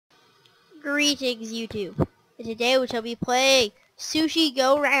Greetings, YouTube. And today we shall be playing Sushi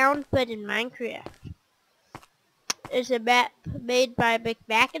Go Round, but in Minecraft. It's a map made by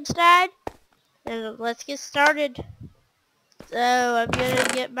McMackenstein, and let's get started. So I'm gonna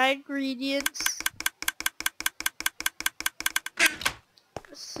get my ingredients.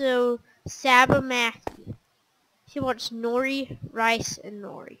 So Sabamaki. He wants nori, rice, and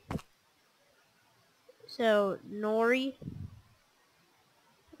nori. So nori,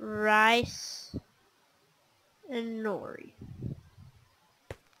 rice, and nori.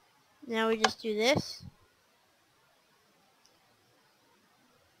 Now we just do this.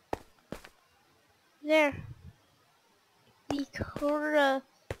 There. The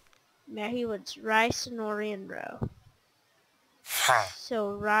now he wants rice, nori, and roe.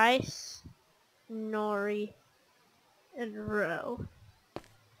 So rice, nori, and roe.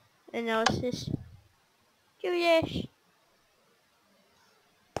 And now it's just do this.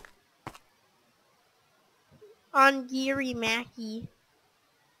 Ongiri Maki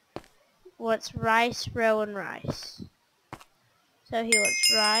wants rice, roe, and rice. So he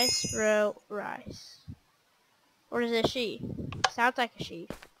wants rice, roe, rice. Or is it a she? Sounds like a she.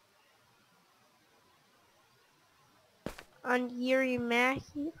 Ongiri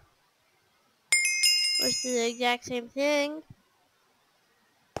Maki was the exact same thing.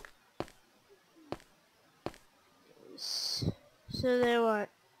 So they want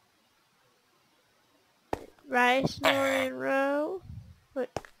rice, nori, and roe. But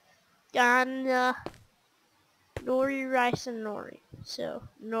Ghana, nori, rice, and nori. So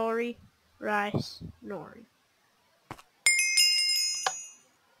nori, rice, nori.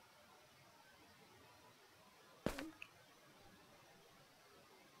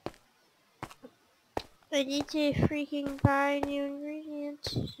 I need to freaking buy new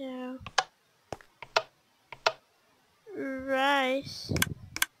ingredients, so rice,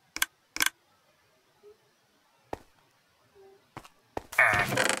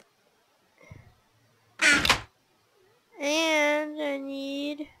 and I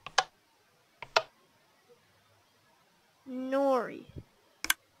need nori.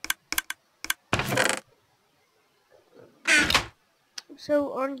 So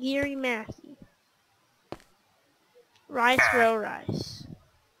ongiri maki, rice, roe, rice,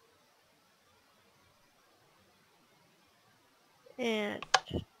 and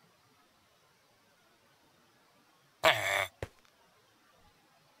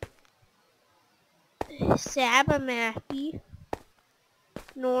sabamaki,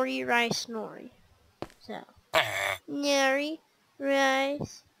 nori, rice, nori. So nori,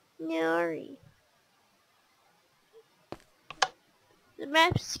 rice, nori. The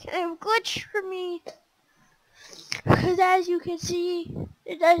map's kind of glitched for me, because as you can see,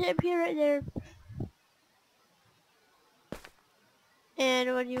 it doesn't appear right there.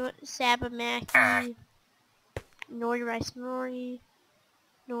 And when you want sabamaki, nori, rice, nori,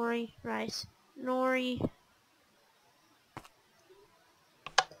 nori, rice, nori.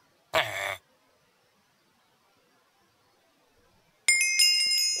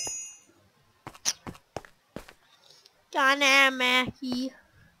 Ganamaki,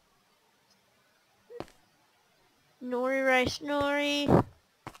 nori, rice, nori,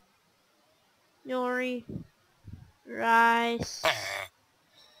 nori, rice,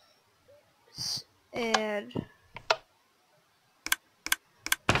 and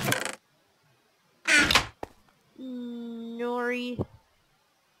nori.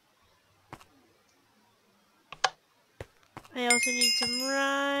 I also need some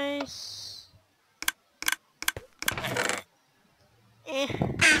rice.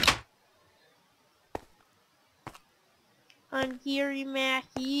 Ongiri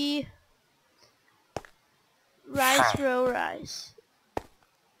maki, rice, roe, rice.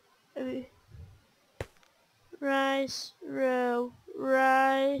 Rice, roe,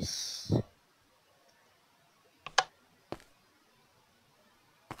 rice.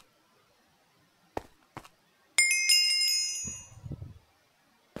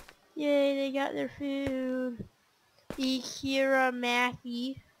 Yay, they got their food. Ikira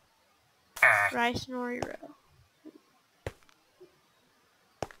maki, rice, nori, roe.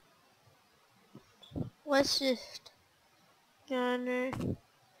 Let's just gonna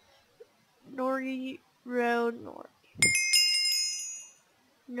nori, roe, nori.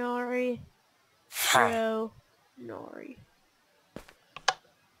 Nori, roe, nori.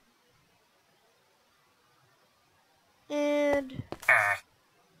 And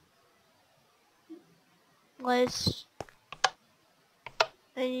I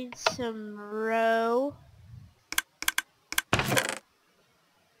need some roe.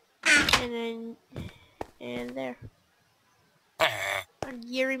 And there.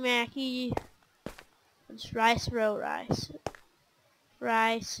 Gary Mackey. It's rice, row, rice.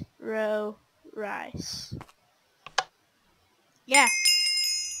 Rice, row, rice. Yeah.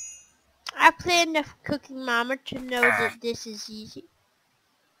 I played enough Cooking Mama to know that this is easy.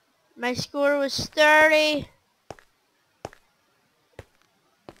 My score was 30.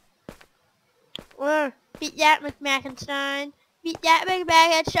 Beat that, McMackenstein. Beat that,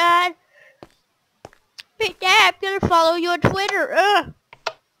 McMackenstein. Beat that, I'm gonna follow you on Twitter.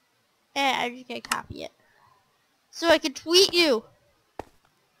 I'm just gonna copy it. So I can tweet you.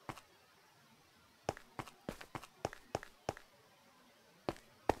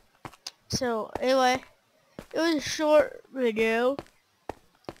 So, anyway, it was a short video.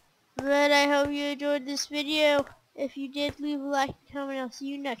 But I hope you enjoyed this video. If you did, leave a like and comment. I'll see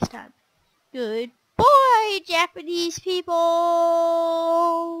you next time. Goodbye, Japanese people!